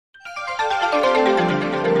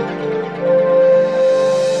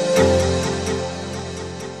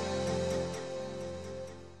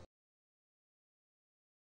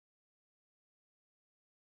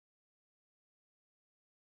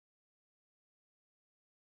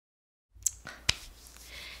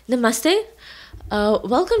Namaste.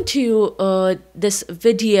 Welcome to this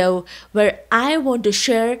video where I want to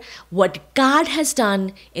share what God has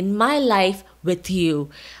done in my life with you.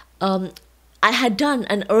 Um, I had done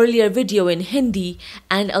an earlier video in Hindi,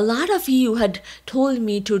 and a lot of you had told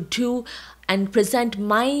me to do and present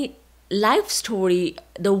my life story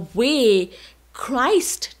the way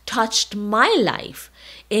Christ touched my life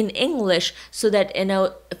in English, so that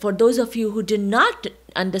for those of you who did not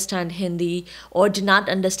understand Hindi or did not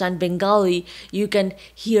understand Bengali, you can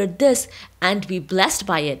hear this and be blessed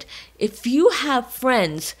by it. If you have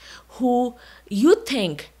friends who you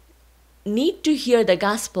think need to hear the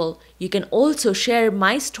gospel, you can also share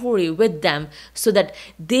my story with them so that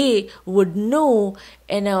they would know,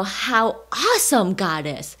 how awesome God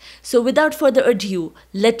is. So without further ado,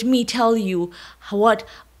 let me tell you what,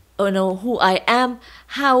 who I am,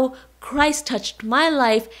 how Christ touched my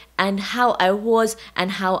life, and how I was,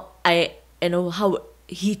 and how how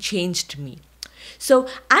he changed me. So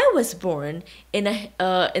I was born in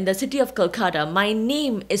the city of Calcutta. My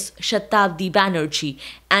name is Satabdi Banerjee,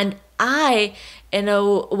 and I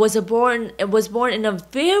was born in a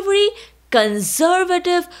very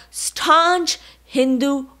conservative, staunch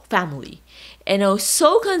Hindu family.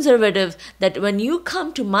 So conservative that when you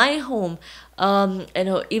come to my home,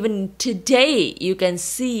 even today you can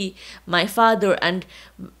see my father, and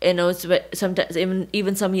sometimes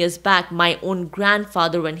even some years back my own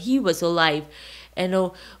grandfather when he was alive.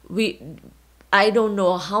 We I don't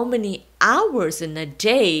know how many hours in a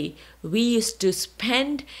day we used to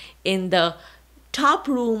spend in the top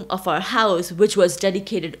room of our house, which was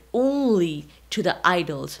dedicated only to the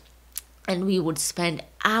idols. And we would spend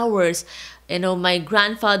hours. My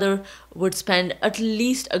grandfather would spend at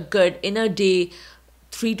least a good, in a day,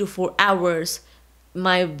 3 to 4 hours.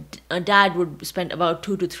 My dad would spend about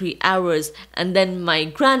 2 to 3 hours, and then my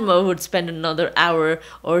grandma would spend another hour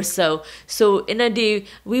or so. So in a day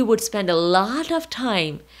we would spend a lot of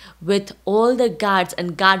time with all the gods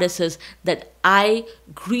and goddesses that I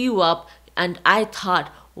grew up and I thought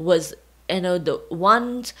was the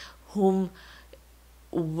ones who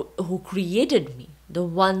created me, the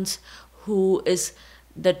ones who is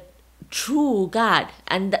the true God.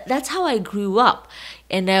 And that's how I grew up.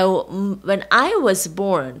 When I was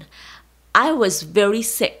born, I was very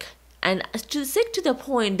sick, and sick to the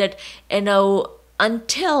point that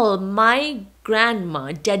until my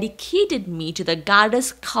grandma dedicated me to the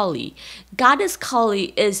goddess Kali. Goddess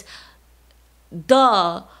Kali is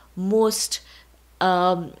the most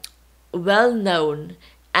well-known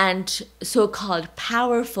and so-called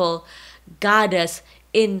powerful goddess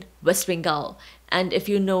in West Bengal. And if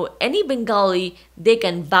you know any Bengali, they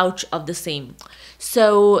can vouch of the same.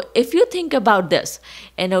 So if you think about this,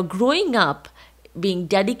 growing up being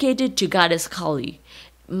dedicated to Goddess Kali,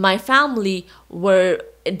 my family were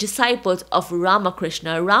disciples of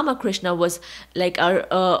Ramakrishna. Ramakrishna was like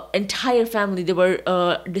our entire family. They were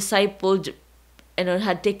discipled,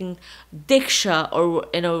 had taken diksha, or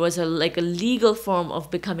was like a legal form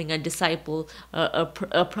of becoming a disciple,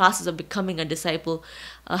 a process of becoming a disciple,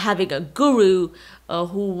 having a guru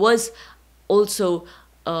who was also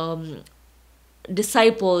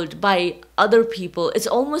discipled by other people. It's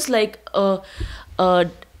almost like a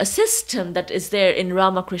system that is there in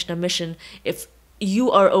Ramakrishna mission. If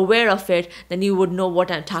you are aware of it, then you would know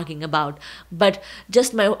what I'm talking about. But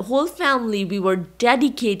just my whole family, we were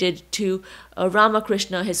dedicated to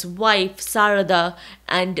Ramakrishna, his wife Sarada,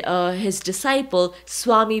 and his disciple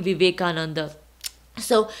Swami Vivekananda.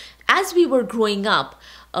 So as we were growing up,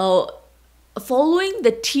 following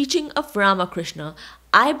the teaching of Ramakrishna,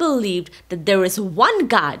 I believed that there is one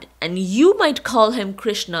God, and you might call him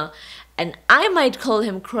Krishna, and I might call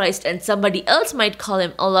him Christ, and somebody else might call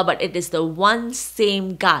him Allah, but it is the one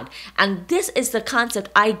same God. And this is the concept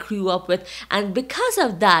I grew up with. And because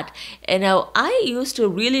of that, I used to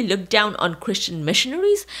really look down on Christian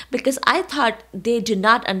missionaries because I thought they did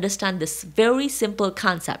not understand this very simple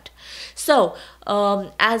concept. So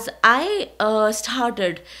as I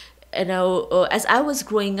started, as I was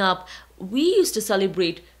growing up, we used to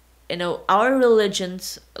celebrate our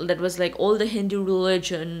religions. That was like all the Hindu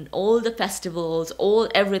religion, all the festivals, all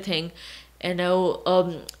everything. And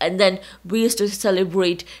then we used to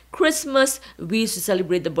celebrate Christmas, we used to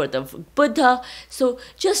celebrate the birth of Buddha. So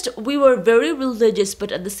just we were very religious,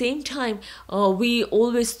 but at the same time, we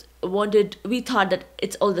thought that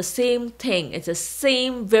it's all the same thing. It's the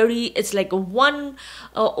same, it's like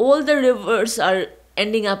all the rivers are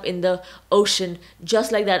ending up in the ocean.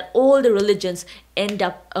 Just like that, all the religions end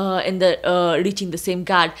up reaching the same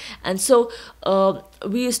God. And so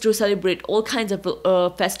we used to celebrate all kinds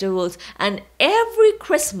of festivals, and every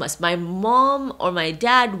Christmas my mom or my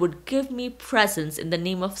dad would give me presents in the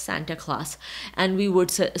name of Santa Claus, and we would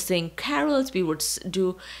sing carols, we would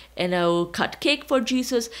do cut cake for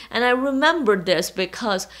Jesus. And I remembered this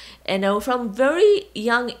because from very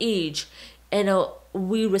young age,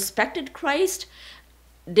 we respected Christ,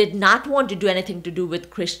 did not want to do anything to do with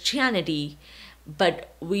Christianity,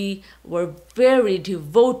 but we were very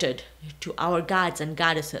devoted to our gods and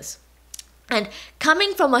goddesses. And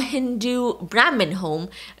coming from a Hindu Brahmin home,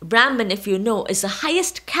 Brahmin, if you know, is the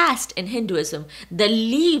highest caste in Hinduism. The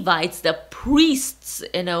Levites, the priests,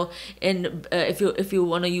 if you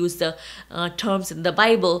want to use the terms in the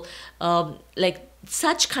Bible, like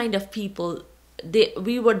such kind of people,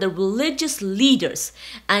 we were the religious leaders.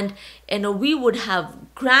 And we would have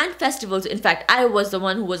grand festivals. In fact, I was the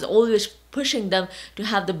one who was always pushing them to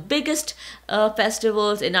have the biggest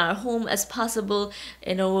festivals in our home as possible.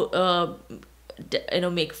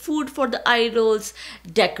 Make food for the idols,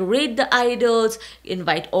 decorate the idols,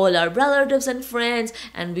 invite all our relatives and friends,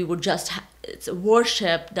 and we would just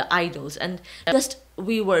worship the idols. And just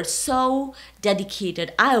we were so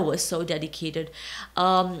dedicated. I was so dedicated,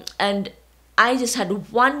 and I just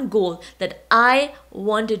had one goal, that I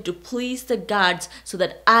wanted to please the gods so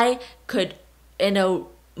that I could,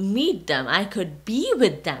 meet them, I could be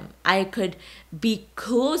with them, I could be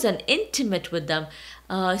close and intimate with them.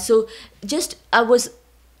 So just I was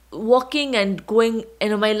walking and going,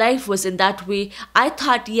 my life was in that way. I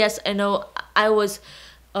thought, yes, I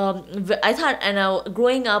thought,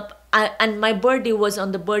 growing up, and my birthday was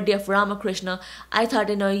on the birthday of Ramakrishna. I thought,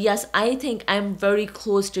 yes, I think I'm very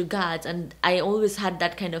close to God, and I always had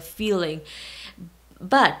that kind of feeling.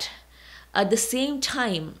 But at the same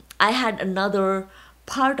time, I had another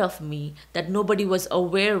part of me that nobody was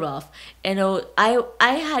aware of. I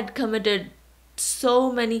had committed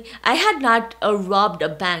so many. I had not robbed a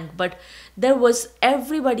bank, but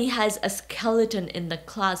everybody has a skeleton in the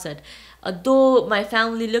closet. Though my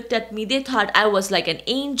family looked at me, they thought I was like an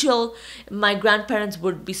angel. My grandparents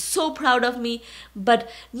would be so proud of me, but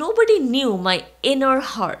nobody knew my inner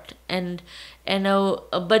heart. And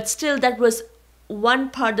but still, that was one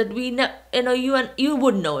part that you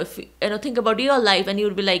would know if think about your life, and you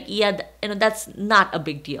would be like, yeah, that's not a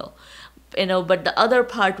big deal. But the other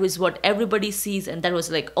part was what everybody sees, and that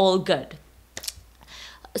was like all good.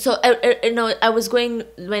 So I was going.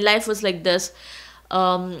 My life was like this.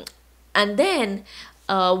 And then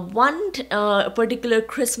one particular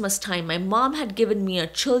Christmas time, my mom had given me a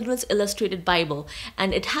children's illustrated Bible.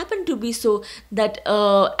 And it happened to be so that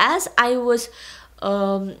as I was,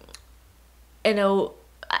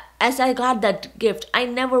 as I got that gift, I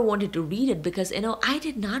never wanted to read it because, I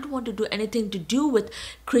did not want to do anything to do with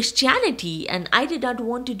Christianity. And I did not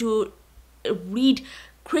want to read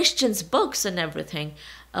Christians' books and everything.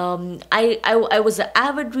 I was an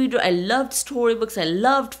avid reader. I loved storybooks. I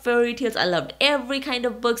loved fairy tales. I loved every kind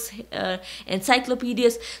of books,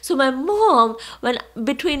 encyclopedias. So my mom,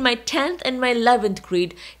 between my 10th and my 11th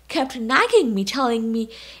grade, kept nagging me, telling me,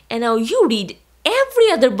 you read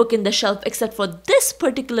every other book in the shelf except for this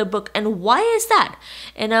particular book. And why is that?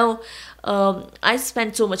 I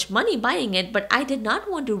spent so much money buying it, but I did not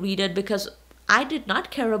want to read it because I did not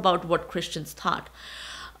care about what Christians thought.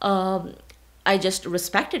 I just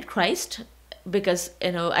respected Christ because,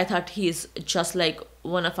 I thought he's just like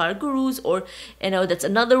one of our gurus, or, that's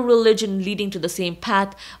another religion leading to the same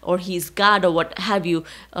path, or he's God or what have you.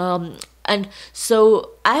 And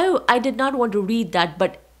so I did not want to read that.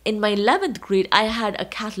 But in my 11th grade, I had a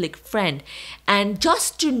Catholic friend, and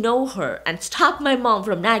just to know her and stop my mom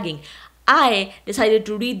from nagging, I decided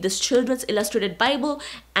to read this children's illustrated Bible.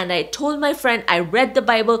 And I told my friend I read the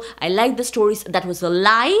Bible, I liked the stories. That was a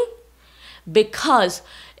lie, because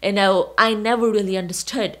I never really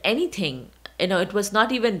understood anything. It was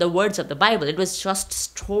not even the words of the Bible. It was just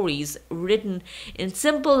stories written in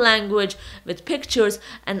simple language with pictures,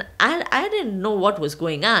 and I didn't know what was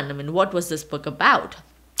going on. What was this book about?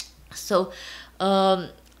 So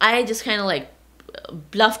I just kind of like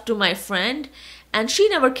bluffed to my friend, and she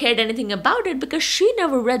never cared anything about it because she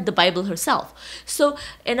never read the Bible herself. So,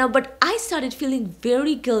 but I started feeling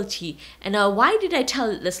very guilty. Why did I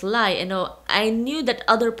tell this lie? I knew that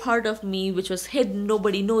other part of me which was hidden,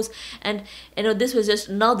 nobody knows. And, this was just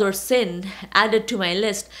another sin added to my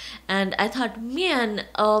list. And I thought, man,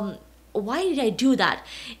 why did I do that?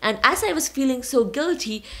 And as I was feeling so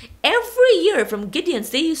guilty, every year from Gideon's,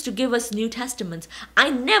 they used to give us New Testaments. I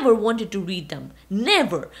never wanted to read them.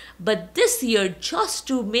 Never. But this year, just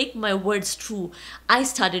to make my words true, I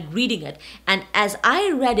started reading it. And as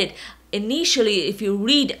I read it, initially, if you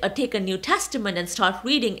take a New Testament and start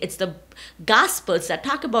reading, it's the Gospels that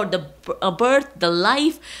talk about the birth, the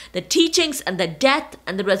life, the teachings, and the death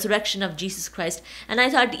and the resurrection of Jesus Christ. And I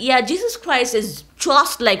thought, yeah, Jesus Christ is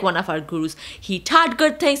just like one of our gurus. He taught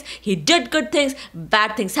good things, he did good things,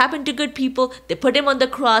 bad things happened to good people, they put him on the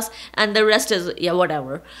cross, and the rest is, yeah,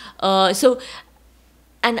 whatever.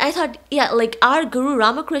 And I thought, yeah, like our Guru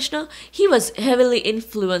Ramakrishna, he was heavily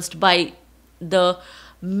influenced by the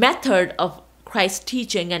method of Christ's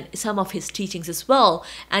teaching and some of his teachings as well.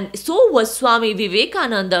 And so was Swami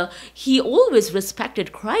Vivekananda. He always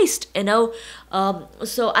respected Christ, So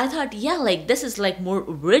I thought, yeah, like this is like more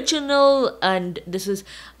original, and this is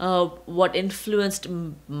what influenced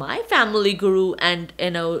my family guru and,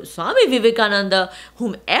 Swami Vivekananda,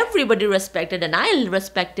 whom everybody respected and I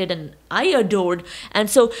respected and I adored. And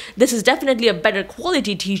so this is definitely a better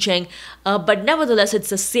quality teaching, but nevertheless, it's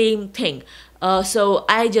the same thing. So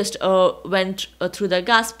I just went through the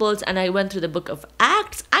Gospels and I went through the book of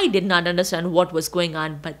Acts. I did not understand what was going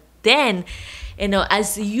on. But then,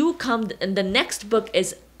 as you come, and the next book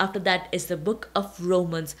is, after that, is the book of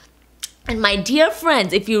Romans. And my dear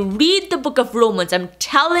friends, if you read the book of Romans, I'm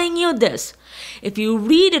telling you this, if you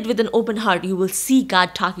read it with an open heart, you will see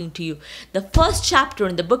God talking to you. The first chapter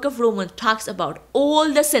in the book of Romans talks about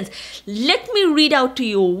all the sins. Let me read out to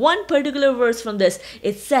you one particular verse from this.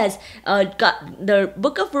 It says, the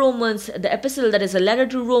book of Romans, the epistle that is a letter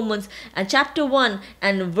to Romans, and chapter 1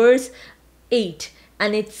 and verse 8.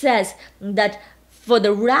 And it says that, for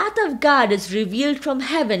the wrath of God is revealed from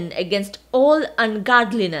heaven against all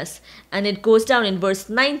ungodliness. And it goes down in verse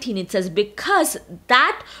 19. It says, because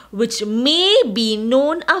that which may be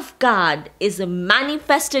known of God is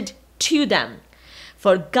manifested to them.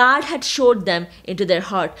 For God had showed them into their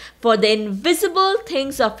heart. For the invisible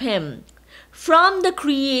things of him from the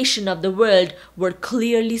creation of the world were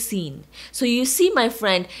clearly seen. So you see, my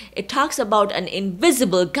friend, it talks about an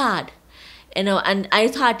invisible God. And I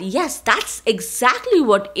thought, yes, that's exactly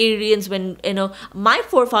what Aryans, when, my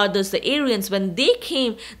forefathers, the Aryans, when they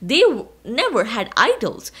came, they never had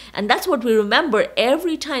idols. And that's what we remember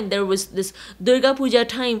every time there was this Durga Puja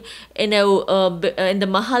time, in the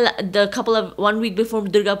 1 week before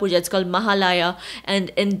Durga Puja, it's called Mahalaya. And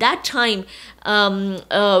in that time,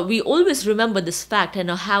 we always remember this fact,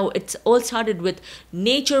 how it's all started with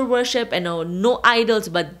nature worship, no idols.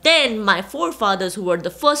 But then my forefathers, who were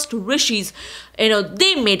the first rishis,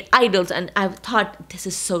 they made idols. And I thought, this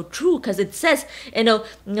is so true, because it says,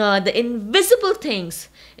 the invisible things,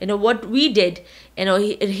 what we did,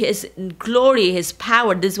 his glory, his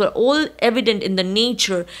power, these were all evident in the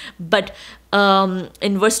nature. But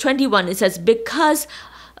in verse 21, it says, because,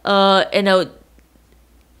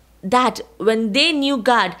 that when they knew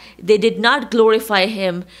God, they did not glorified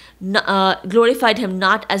him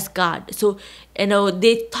not as God. So,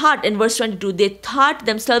 they thought, in verse 22, they thought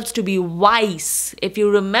themselves to be wise. If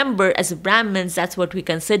you remember, as Brahmins, that's what we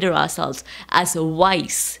consider ourselves, as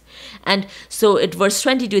wise. And so at verse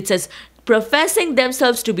 22, it says, professing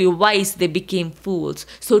themselves to be wise, they became fools.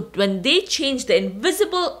 So when they changed the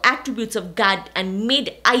invisible attributes of God and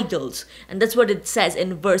made idols, and that's what it says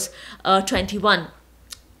in verse 21,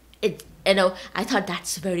 I thought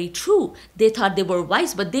that's very true. They thought they were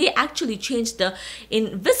wise, but they actually changed the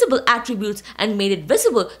invisible attributes and made it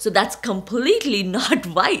visible. So that's completely not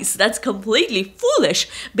wise. That's completely foolish,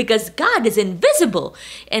 because God is invisible.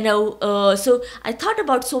 So I thought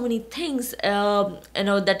about so many things,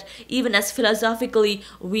 that even as philosophically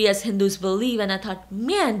we as Hindus believe, and I thought,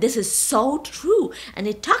 man, this is so true. And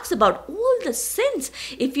it talks about all the sins.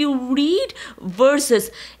 If you read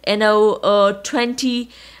verses,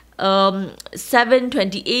 7,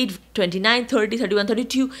 28, 29, 30, 31,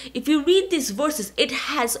 32. If you read these verses, it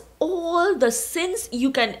has all the sins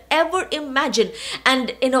you can ever imagine,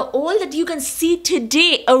 and all that you can see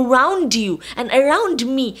today around you and around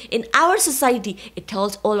me in our society. It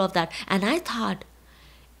tells all of that. And I thought,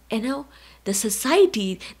 the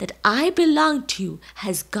society that I belong to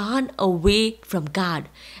has gone away from God.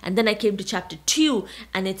 And then I came to chapter 2,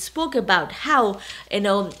 and it spoke about how,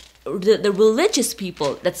 the religious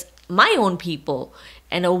people, that's my own people.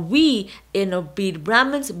 We, be it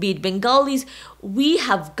Brahmins, be it Bengalis, we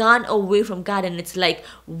have gone away from God, and it's like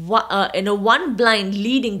one blind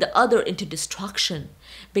leading the other into destruction.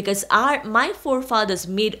 Because my forefathers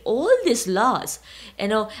made all these laws,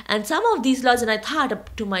 and some of these laws, and I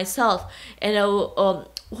thought to myself,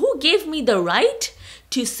 who gave me the right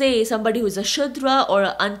to say somebody who's a Shudra or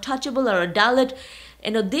an untouchable or a Dalit,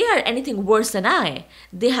 they are anything worse than I.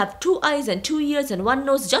 They have 2 eyes and 2 ears and 1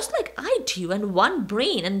 nose, just like I do, and 1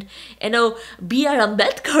 brain. And B.R.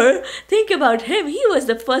 Ambedkar, think about him. He was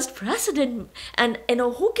the first president, and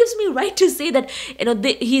who gives me right to say that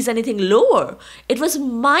he's anything lower? It was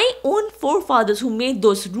my own forefathers who made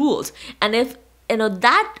those rules, and if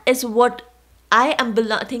that is what I am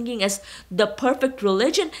thinking as the perfect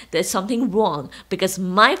religion, there's something wrong, because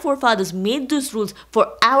my forefathers made those rules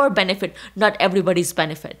for our benefit, not everybody's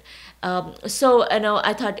benefit. So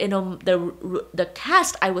I thought the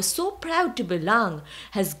caste I was so proud to belong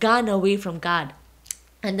has gone away from God.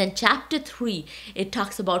 And then chapter 3, it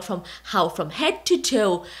talks about how from head to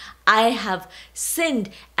toe I have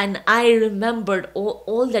sinned, and I remembered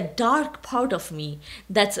all the dark part of me.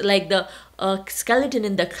 That's like the skeleton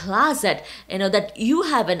in the closet, that you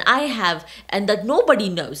have and I have, and that nobody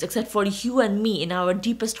knows except for you and me in our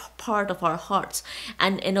deepest part of our hearts.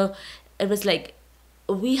 And it was like,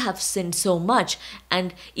 we have sinned so much,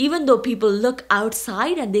 and even though people look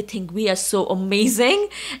outside and they think we are so amazing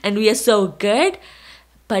and we are so good,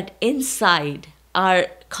 but inside, our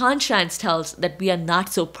conscience tells that we are not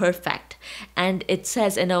so perfect. And it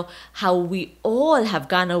says, how we all have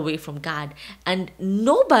gone away from God, and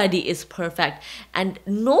nobody is perfect, and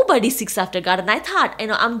nobody seeks after God. And I thought,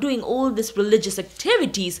 I'm doing all these religious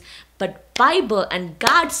activities, but Bible and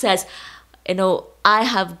God says, I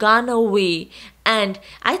have gone away. And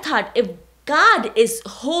I thought, if God is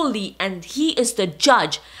holy and he is the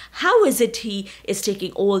judge, how is it he is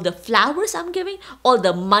taking all the flowers I'm giving, all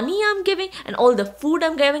the money I'm giving, and all the food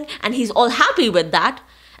I'm giving, and he's all happy with that?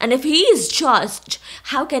 And if he is just,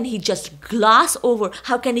 how can he just gloss over,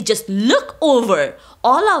 how can he just look over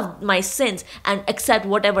all of my sins and accept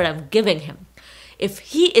whatever I'm giving him? If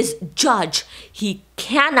he is judge, he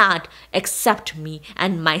cannot accept me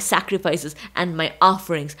and my sacrifices and my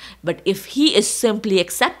offerings. But if he is simply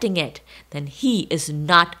accepting it, then he is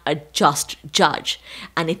not a just judge.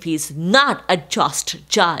 And if he is not a just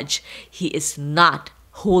judge, he is not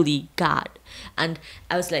holy God. And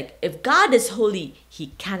I was like, if God is holy,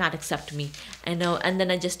 he cannot accept me. And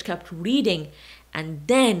then I just kept reading, and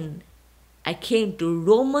then I came to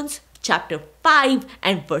Romans chapter 5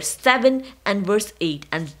 and verse 7 and verse 8,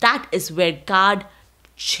 and that is where God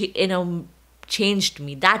changed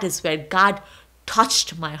me. That is where God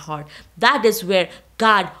touched my heart. That is where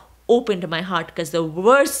God opened my heart, because the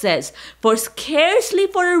verse says, for scarcely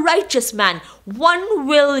for a righteous man one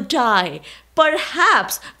will die,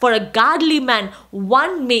 perhaps for a godly man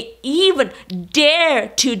one may even dare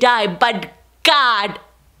to die, but God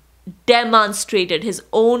demonstrated his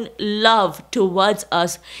own love towards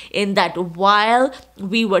us in that while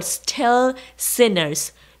we were still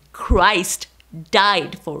sinners, Christ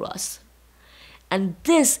died for us. And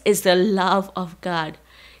this is the love of God,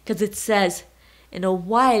 because it says,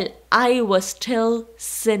 while I was still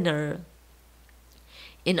sinner,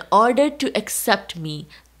 in order to accept me,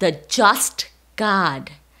 the just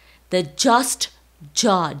God, the just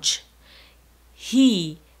judge,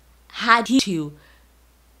 he had to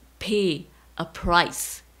pay a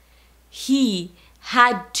price. He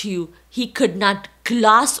could not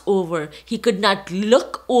gloss over, he could not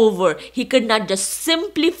look over, he could not just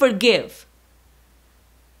simply forgive.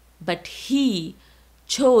 But he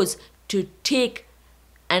chose to take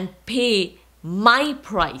and pay my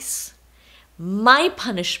price, my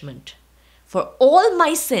punishment for all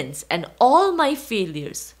my sins and all my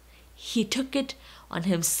failures. He took it on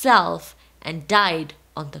himself and died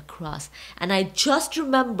on the cross. And I just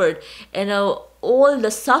remembered, all the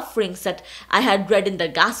sufferings that I had read in the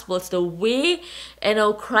Gospels, the way,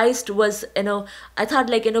 Christ was, I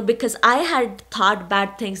thought because I had thought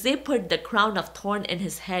bad things, they put the crown of thorn in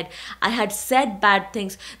his head. I had said bad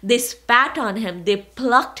things, they spat on him, they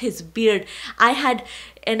plucked his beard. I had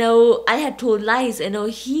told lies,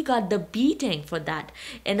 he got the beating for that.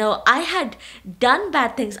 I had done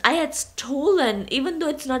bad things. I had stolen, even though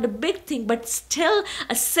it's not a big thing, but still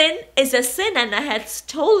a sin is a sin. And I had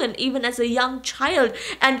stolen even as a young child.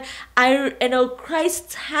 And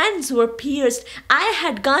Christ's hands were pierced. I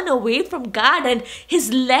had gone away from God and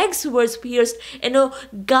his legs were pierced.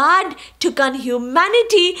 God took on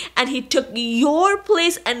humanity and he took your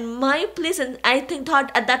place and my place. And I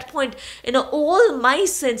thought at that point, all my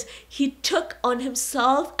sins, he took on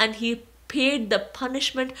himself and he paid the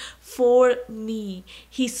punishment for me.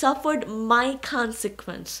 He suffered my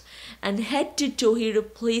consequence, and head to toe he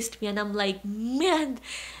replaced me. And I'm like, man,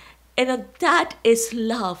 that is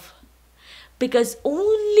love. Because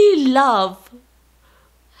only love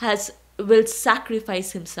will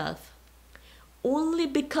sacrifice himself. Only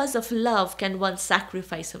because of love can one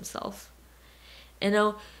sacrifice himself.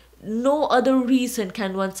 No other reason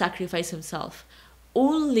can one sacrifice himself.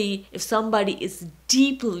 Only if somebody is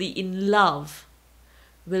deeply in love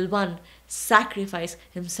will one sacrifice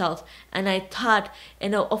himself. And I thought,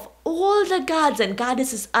 of all the gods and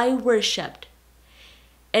goddesses I worshipped,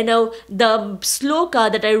 the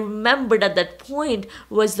sloka that I remembered at that point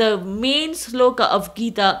was the main sloka of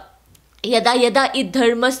Gita. यदा यदा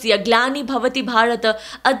इद्धर्मस्य ग्लानि भवति भारत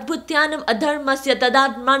अद्भुत्यानम अधर्मस्य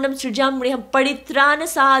तदात्मानं सृजाम्यहं परित्राण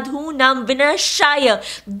साधूनां विनाशाय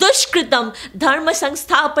दुष्कृतं धर्म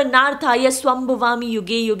संस्थापनार्थाय स्वambhuvami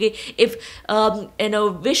yuge yuge. If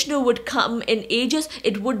Vishnu would come in ages,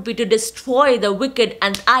 it would be to destroy the wicked,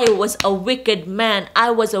 and I was a wicked man,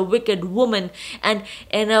 I was a wicked woman. And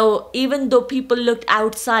even though people looked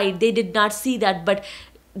outside, they did not see that, but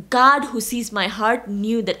God, who sees my heart,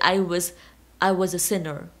 knew that I was a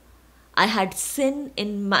sinner. I had sin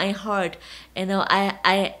in my heart.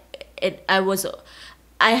 I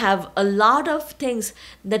have a lot of things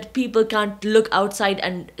that people can't look outside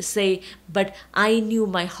and say, but I knew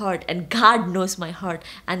my heart, and God knows my heart,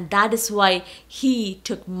 and that is why he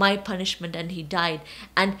took my punishment and he died.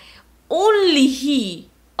 And only he,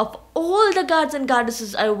 of all the gods and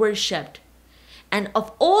goddesses I worshipped, and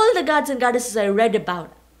of all the gods and goddesses I read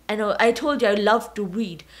about, I told you I love to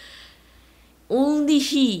read, only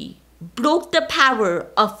he broke the power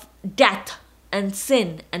of death and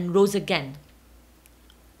sin and rose again.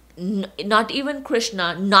 Not even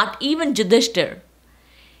Krishna, not even Yudhishthir.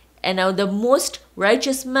 And now the most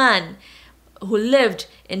righteous man who lived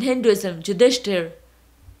in Hinduism, Yudhishthir,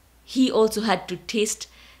 he also had to taste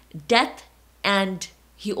death, and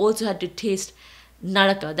he also had to taste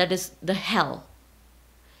Naraka, that is the hell.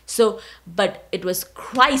 So, but it was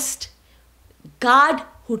Christ, God,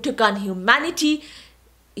 who took on humanity.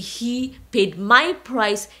 He paid my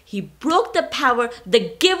price. He broke the power.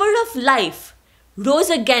 The giver of life rose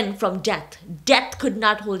again from death. Death could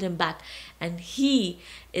not hold him back. And he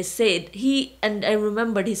said, I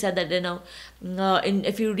remembered he said that,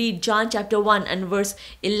 if you read John chapter 1 and verse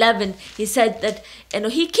 11, he said that,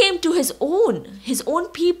 he came to his own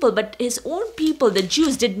people, but his own people, the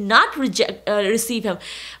Jews, did not receive him.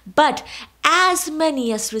 But as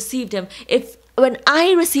many as received him, when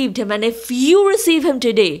I received him, and if you receive him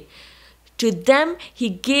today, to them he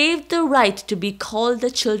gave the right to be called the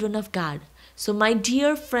children of God. So my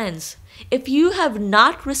dear friends, if you have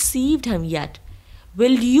not received him yet,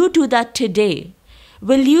 will you do that today?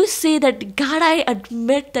 Will you say that, God, I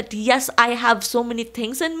admit that yes, I have so many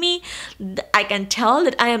things in me. I can tell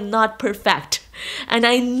that I am not perfect. And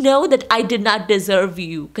I know that I did not deserve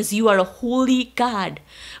you, because you are a holy God.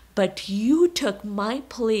 But you took my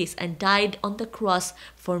place and died on the cross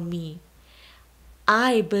for me.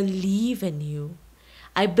 I believe in you.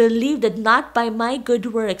 I believe that not by my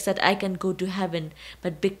good works that I can go to heaven,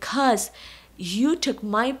 but because you took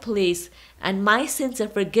my place and my sins are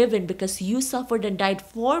forgiven because you suffered and died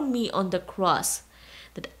for me on the cross,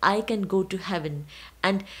 that I can go to heaven.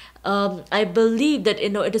 And I believe that,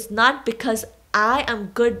 it is not because I am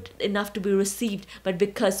good enough to be received, but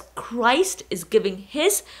because Christ is giving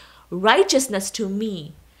his righteousness to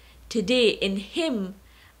me. Today, in him,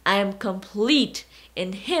 I am complete.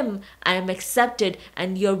 In him, I am accepted,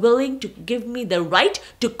 and you're willing to give me the right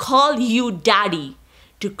to call you daddy,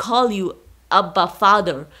 to call you Abba,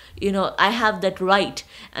 Father. I have that right.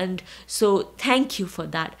 And so thank you for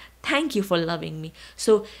that. Thank you for loving me.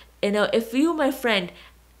 So, if you, my friend,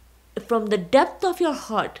 from the depth of your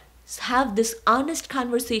heart, have this honest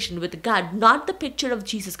conversation with God, not the picture of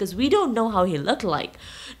Jesus, because we don't know how he looked like,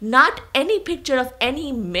 not any picture of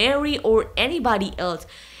any Mary or anybody else.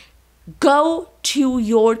 Go to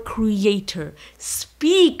your Creator,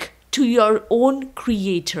 speak to your own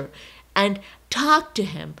Creator, and talk to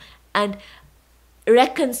him and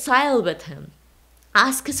reconcile with him.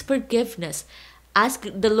 Ask his forgiveness. Ask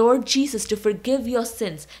the Lord Jesus to forgive your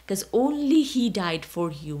sins, because only he died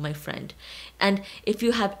for you, my friend. And if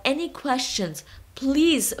you have any questions,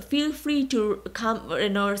 please feel free to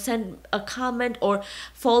send a comment or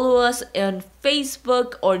follow us on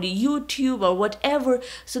Facebook or the YouTube or whatever,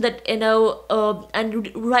 so that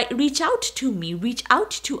and reach out to me, reach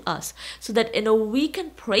out to us, so that we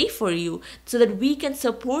can pray for you, so that we can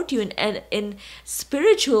support you in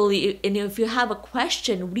spiritually. If you have a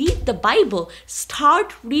question, read the Bible,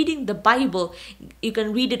 start reading the Bible. You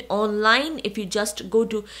can read it online. If you just go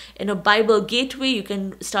to Bible Gateway, you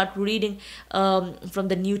can start reading from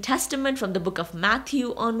the New Testament, from the book of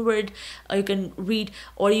Matthew onward. You can read,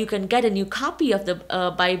 or you can get a new copy of the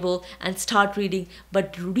Bible and start reading.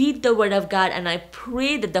 But read the Word of God, and I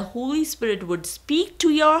pray that the Holy Spirit would speak to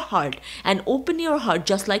your heart and open your heart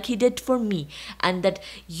just like He did for me, and that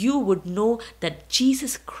you would know that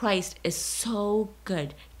Jesus Christ is so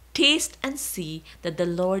good. Taste and see that the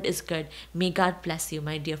Lord is good. May God bless you,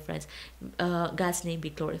 my dear friends. God's name be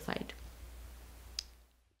glorified.